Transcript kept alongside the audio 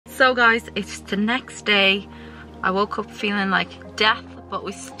So guys, it's the next day. I woke up feeling like death, but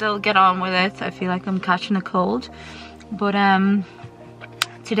we still get on with it. I feel like I'm catching a cold. But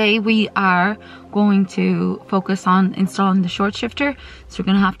today we are going to focus on installing the short shifter. So we're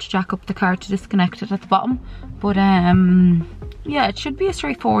gonna have to jack up the car to disconnect it at the bottom. But yeah, it should be a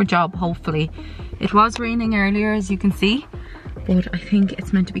straightforward job, hopefully. It was raining earlier, as you can see, but I think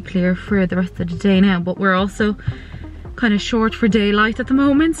it's meant to be clear for the rest of the day now. But we're also kind of short for daylight at the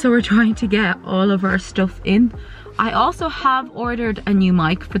moment, so we're trying to get all of our stuff in. I also have ordered a new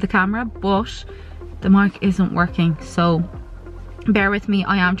mic for the camera, but the mic isn't working, so bear with me.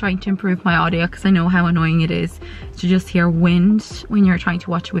 I am trying to improve my audio because I know how annoying it is to just hear wind when you're trying to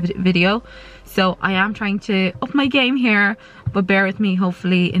watch a video. So I am trying to up my game here, but bear with me.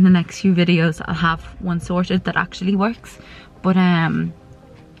 Hopefully in the next few videos I'll have one sorted that actually works. But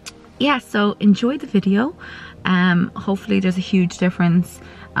yeah, so enjoy the video. Hopefully there's a huge difference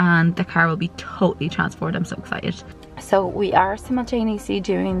and the car will be totally transformed. I'm so excited. So we are simultaneously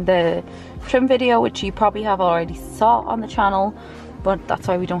doing the trim video, which you probably have already saw on the channel, but that's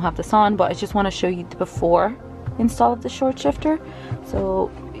why we don't have this on. But I just want to show you the before install of the short shifter. So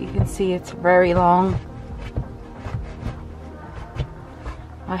you can see it's very long.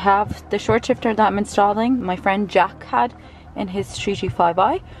 I have the short shifter that I'm installing, my friend Jack had in his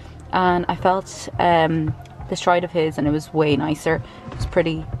 325i, and I felt the stride of his and it was way nicer. It was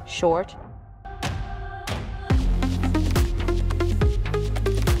pretty short.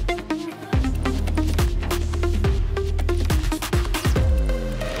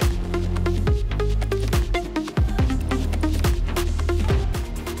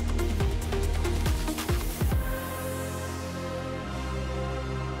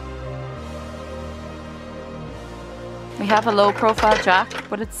 We have a low profile jack,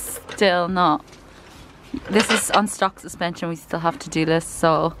 but it's still not. This is on stock suspension, we still have to do this,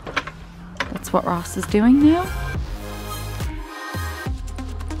 so that's what Ross is doing now.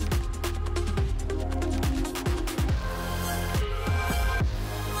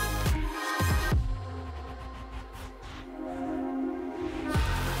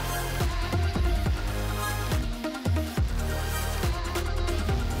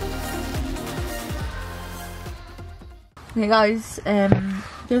 Hey guys,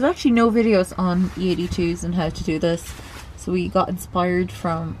 there's actually no videos on E82s and how to do this, so we got inspired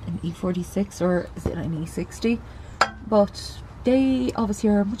from an E46, or is it an E60, but they obviously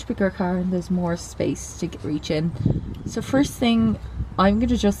are a much bigger car and there's more space to reach in. So first thing, I'm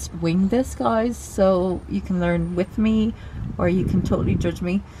gonna just wing this, guys, so you can learn with me or you can totally judge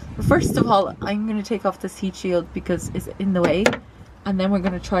me. But first of all, I'm gonna take off this heat shield because it's in the way, and then we're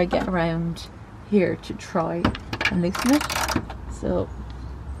gonna try get around here to try and loosen it. So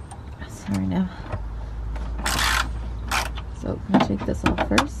sorry now. So I'm gonna take this off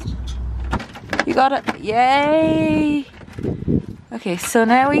first. You got it. Yay! Okay, so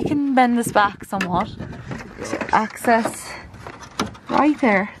now we can bend this back somewhat to access right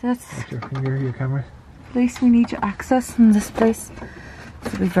there. That's your finger, your camera. At least we need to access in this place.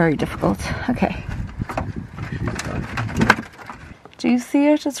 This will be very difficult. Okay. Do you see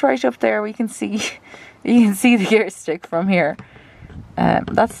it? It's right up there. We can see. You can see the gear stick from here.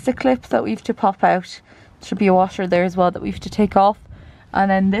 That's the clip that we have to pop out. There should be a washer there as well that we have to take off. And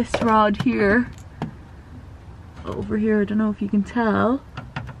then this rod here, over here, I don't know if you can tell,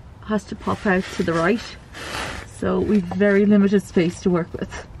 has to pop out to the right. So we've very limited space to work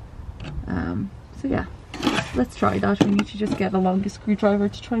with. So yeah, let's try that. We need to just get a longer screwdriver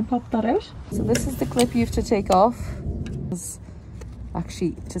to try and pop that out. So this is the clip you have to take off.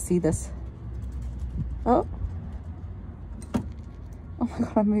 Actually, to see this. Oh. Oh my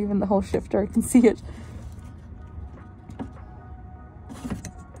god, I'm moving the whole shifter. I can see it.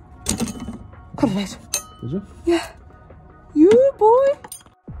 Cut it out. Did you? Yeah. You boy.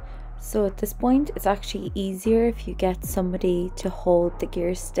 So at this point, it's actually easier if you get somebody to hold the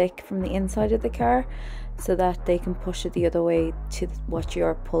gear stick from the inside of the car so that they can push it the other way to what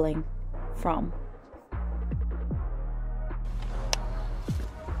you're pulling from.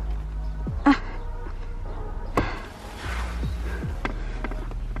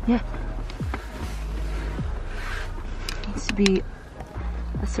 Yeah. Needs to be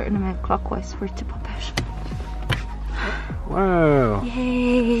a certain amount clockwise for it to pop out. Wow.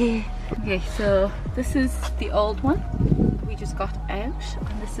 Yay. Okay, so this is the old one we just got out,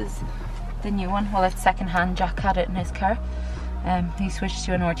 and this is the new one. Well, it's second hand. Jack had it in his car. He switched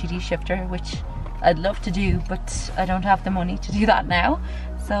to an RTD shifter, which I'd love to do, but I don't have the money to do that now.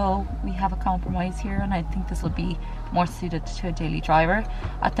 So we have a compromise here, and I think this will be more suited to a daily driver.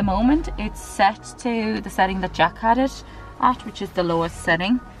 At the moment, it's set to the setting that Jack had it at, which is the lowest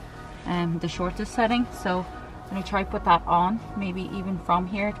setting. the shortest setting. So I'm gonna try put that on, maybe even from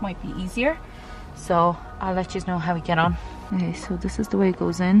here it might be easier. So I'll let you know how we get on. Okay, so this is the way it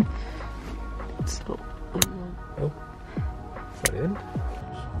goes in. So oh, is that in?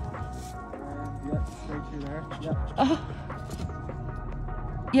 Yeah, straight through there. Yeah.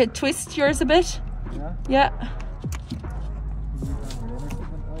 Yeah, twist yours a bit. Yeah. Yeah.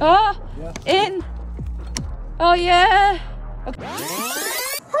 Oh, Yeah. in. Oh yeah. Okay.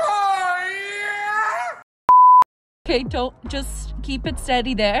 Okay, don't, just keep it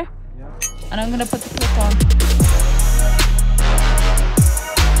steady there. Yeah. And I'm gonna put the clip on.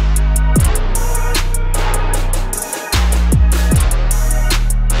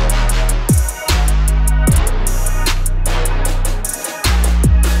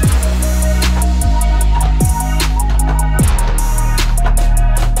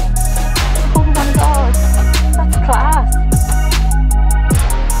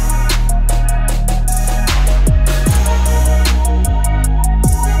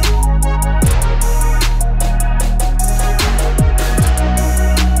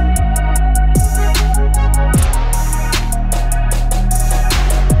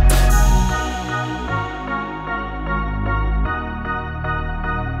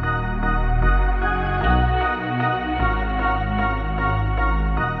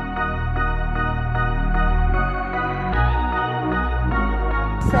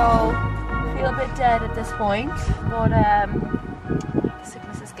 So, feel a bit dead at this point, but the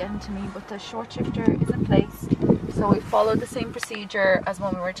sickness is getting to me, but the short shifter is in place. So we followed the same procedure as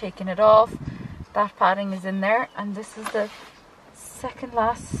when we were taking it off. That padding is in there, and this is the second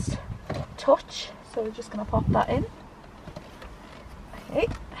last touch. So we're just gonna pop that in. Okay.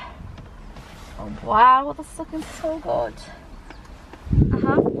 Oh wow, that's looking so good. I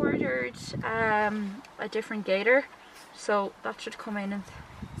have ordered a different gator, so that should come in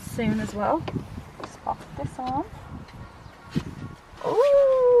soon as well. Just pop this on.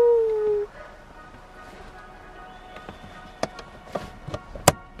 Ooh.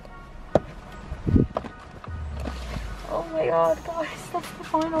 Oh my god, guys, that's the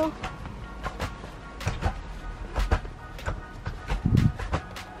final.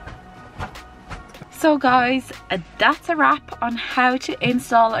 So guys, that's a wrap on how to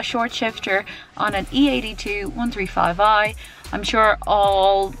install a short shifter on an E82 135i. I'm sure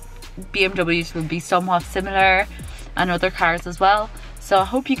all BMWs will be somewhat similar, and other cars as well. So I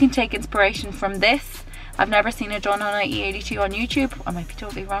hope you can take inspiration from this. I've never seen it done on an E82 on YouTube. I might be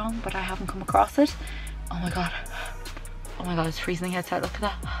totally wrong, but I haven't come across it. Oh my god. Oh my god, it's freezing outside, look at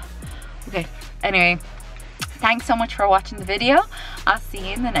that. Okay, anyway, thanks so much for watching the video. I'll see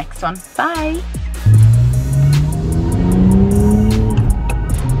you in the next one. Bye.